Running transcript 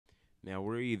Now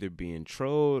we're either being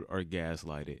trolled or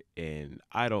gaslighted, and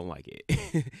I don't like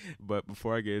it. But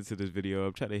before I get into this video,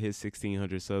 I'm trying to hit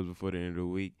 1,600 subs before the end of the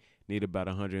week. Need about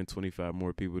 125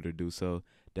 more people to do so.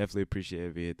 Definitely appreciate it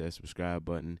if you hit that subscribe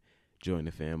button. Join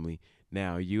the family.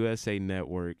 Now, USA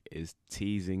Network is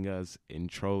teasing us and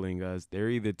trolling us. They're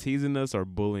either teasing us or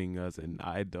bullying us, and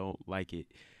I don't like it.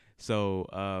 So,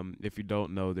 if you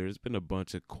don't know, there's been a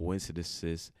bunch of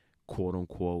coincidences, quote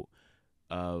unquote,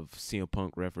 of CM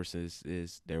Punk references.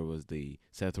 Is there was the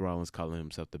Seth Rollins calling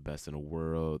himself the best in the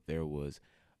world. There was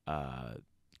uh,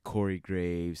 Corey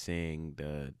Graves saying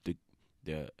the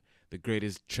the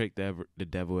greatest trick that the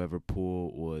devil ever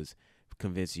pulled was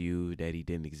convince you that he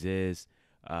didn't exist.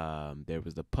 There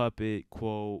was the puppet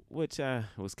quote, which I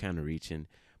was kind of reaching.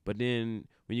 But then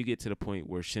when you get to the point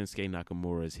where Shinsuke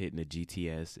Nakamura is hitting the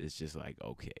GTS, it's just like,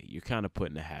 okay, you're kind of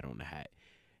putting the hat on the hat.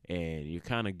 And you're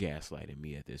kind of gaslighting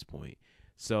me at this point.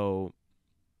 So,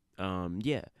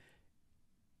 yeah,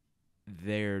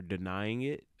 they're denying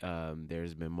it.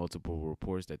 There's been multiple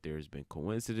reports that there's been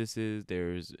coincidences.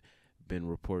 There's been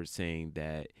reports saying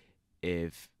that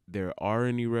if there are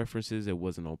any references, it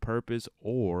wasn't on purpose,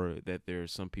 or that there are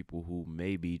some people who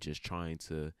may be just trying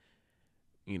to,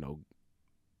 you know,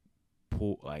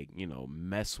 pull like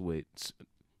mess with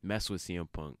CM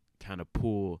Punk, kind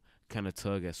of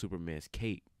tug at Superman's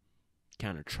cape,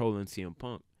 kind of trolling CM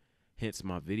Punk. Hence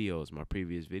my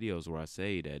previous videos where I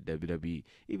say that WWE,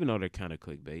 even though they're kind of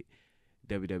clickbait,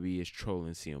 WWE is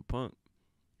trolling CM Punk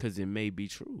because it may be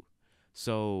true.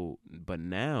 So, but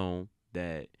now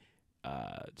that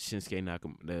a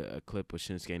clip of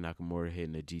Shinsuke Nakamura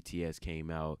hitting the GTS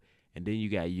came out, and then you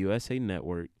got USA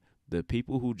Network, the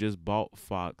people who just bought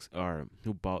Fox or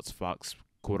who bought Fox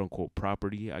quote unquote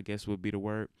property, I guess would be the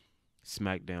word.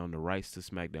 SmackDown, the rights to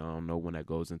SmackDown. I don't know when that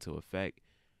goes into effect.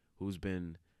 Who's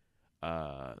been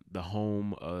the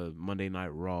home of Monday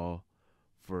Night Raw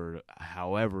for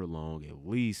however long, at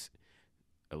least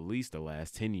the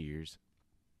last 10 years.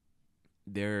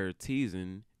 They're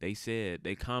teasing. They said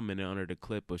they commented under the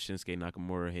clip of Shinsuke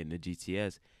Nakamura hitting the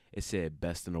GTS. It said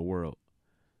best in the world.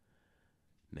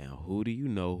 Now, who do you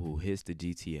know who hits the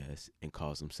GTS and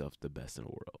calls himself the best in the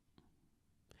world?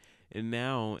 And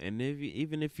now, and if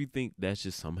even if you think that's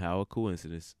just somehow a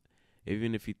coincidence,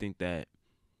 even if you think that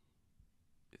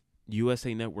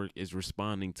USA Network is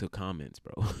responding to comments,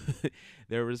 bro.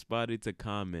 They're responding to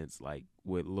comments like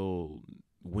with little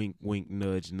wink, wink,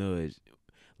 nudge, nudge.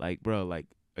 Like, bro, like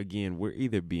again, we're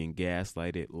either being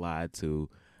gaslighted, lied to,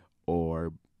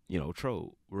 or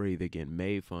trolled. We're either getting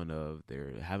made fun of.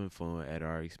 They're having fun at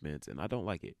our expense, and I don't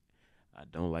like it. I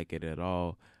don't like it at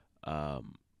all.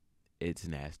 Um, it's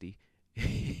nasty.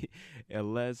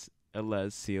 unless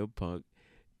CM Punk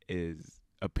is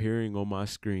appearing on my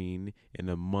screen in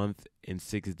a month and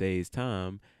 6 days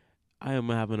time, I am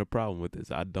having a problem with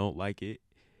this. I don't like it,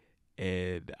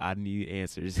 and I need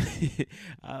answers.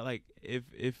 I like if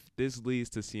this leads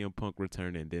to CM Punk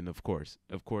returning, then of course,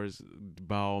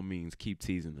 by all means, keep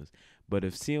teasing us. But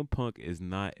if CM Punk is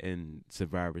not in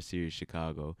Survivor Series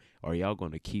Chicago, are y'all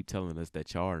gonna keep telling us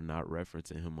that y'all are not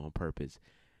referencing him on purpose?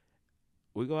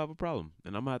 We gonna have a problem,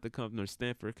 and I'm gonna have to come to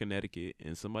Stamford, Connecticut,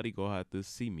 and somebody gonna have to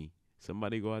see me.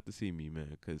 Somebody gonna have to see me,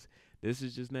 man, because this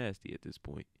is just nasty at this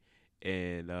point.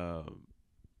 And I,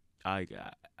 I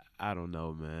I don't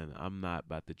know, man. I'm not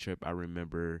about to trip. I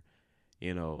remember,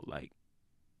 like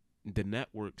the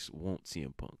networks won't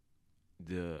CM Punk.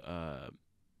 The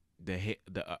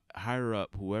higher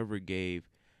up, whoever gave,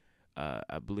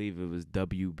 I believe it was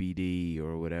WBD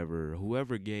or whatever,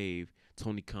 whoever gave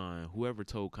Tony Khan, whoever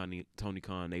told Tony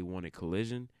Khan they wanted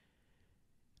Collision,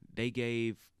 they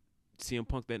gave CM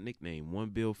Punk that nickname, One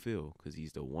Bill Phil, because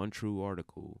he's the one true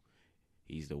article.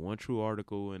 He's the one true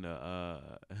article in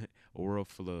a world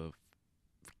full of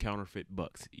counterfeit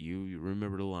bucks. You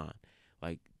remember the line.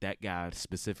 Like, that guy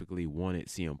specifically wanted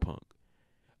CM Punk.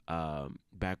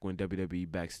 Back when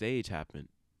WWE Backstage happened,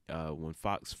 when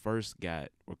Fox first got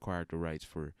acquired the rights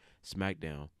for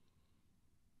SmackDown,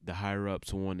 the higher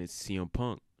ups wanted CM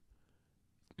Punk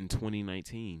in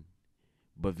 2019.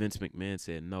 But Vince McMahon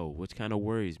said no, which kind of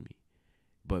worries me.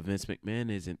 But Vince McMahon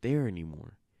isn't there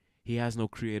anymore. He has no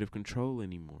creative control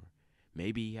anymore.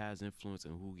 Maybe he has influence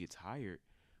on who gets hired,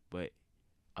 but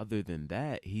other than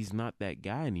that, he's not that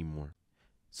guy anymore.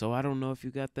 So I don't know if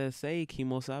you got that say,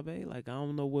 Kimo Sabe. Like, I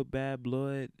don't know what bad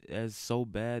blood is so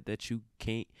bad that you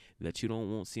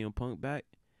don't want CM Punk back.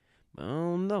 But I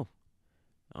don't know.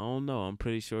 I don't know. I'm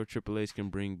pretty sure Triple H can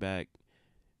bring back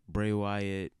Bray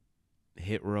Wyatt,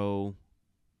 Hit Row.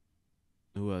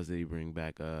 Who else did he bring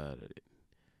back?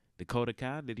 Dakota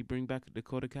Kai. Did he bring back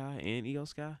Dakota Kai and Io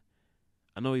Sky?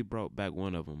 I know he brought back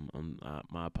one of them.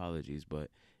 My apologies, but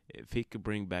if he could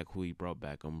bring back who he brought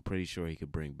back, I'm pretty sure he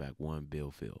could bring back one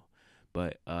Bill Phil.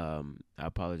 But I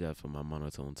apologize for my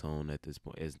monotone tone at this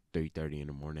point. It's 3:30 in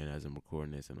the morning as I'm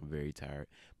recording this, and I'm very tired.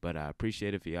 But I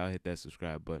appreciate if y'all hit that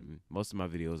subscribe button. Most of my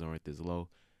videos aren't this low.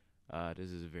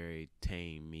 This is a very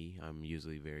tame me. I'm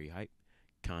usually very hype,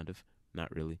 kind of,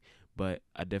 not really. But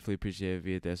I definitely appreciate if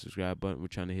you hit that subscribe button. We're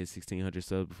trying to hit 1,600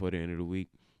 subs before the end of the week.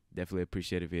 Definitely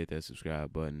appreciate if you hit that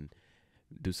subscribe button.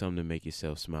 Do something to make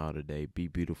yourself smile today. Be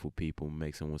beautiful people.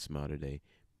 Make someone smile today.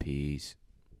 Peace.